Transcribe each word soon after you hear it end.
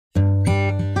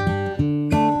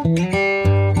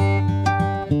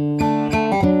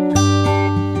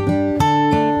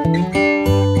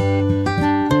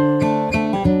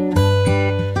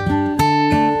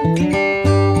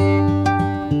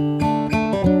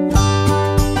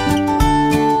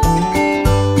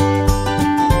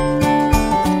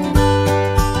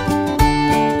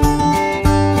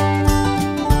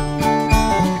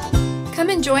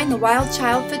Wild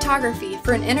Child Photography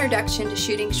for an introduction to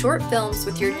shooting short films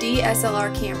with your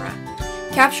DSLR camera.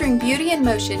 Capturing beauty in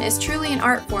motion is truly an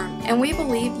art form, and we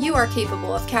believe you are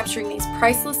capable of capturing these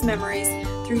priceless memories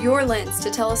through your lens to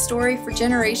tell a story for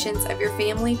generations of your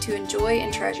family to enjoy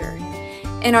and treasure.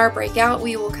 In our breakout,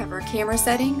 we will cover camera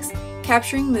settings,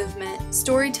 capturing movement,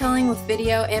 storytelling with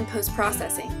video, and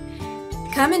post-processing.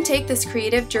 Come and take this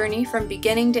creative journey from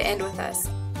beginning to end with us.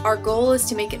 Our goal is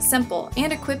to make it simple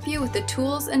and equip you with the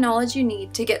tools and knowledge you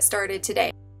need to get started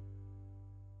today.